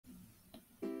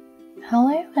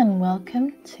Hello and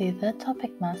welcome to the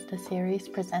Topic Master series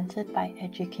presented by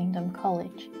Edu-Kingdom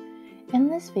College. In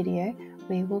this video,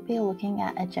 we will be looking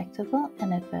at adjectival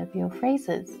and adverbial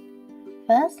phrases.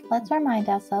 First, let's remind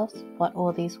ourselves what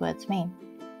all these words mean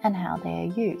and how they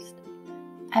are used.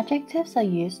 Adjectives are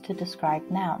used to describe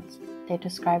nouns. They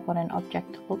describe what an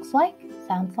object looks like,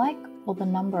 sounds like, or the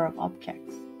number of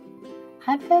objects.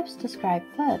 Adverbs describe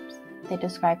verbs. They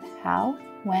describe how,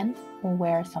 when, or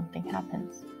where something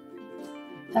happens.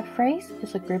 A phrase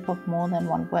is a group of more than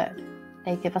one word.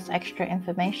 They give us extra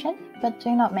information, but do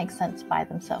not make sense by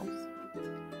themselves.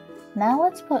 Now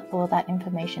let's put all that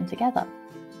information together.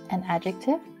 An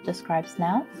adjective describes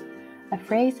nouns. A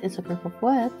phrase is a group of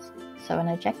words, so an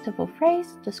adjectival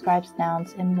phrase describes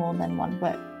nouns in more than one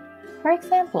word. For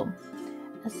example,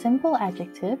 a simple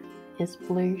adjective is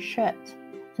blue shirt.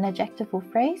 An adjectival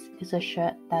phrase is a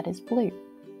shirt that is blue.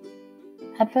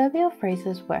 Adverbial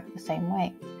phrases work the same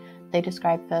way. They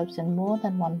describe verbs in more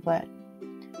than one word.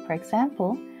 For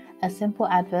example, a simple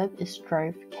adverb is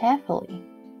drove carefully.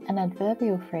 An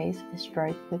adverbial phrase is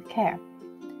drove with care.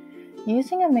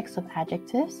 Using a mix of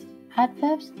adjectives,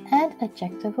 adverbs, and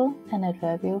adjectival and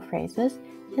adverbial phrases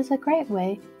is a great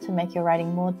way to make your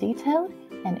writing more detailed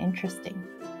and interesting.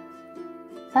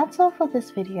 That's all for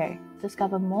this video.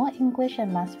 Discover more English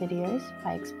and Maths videos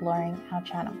by exploring our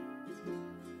channel.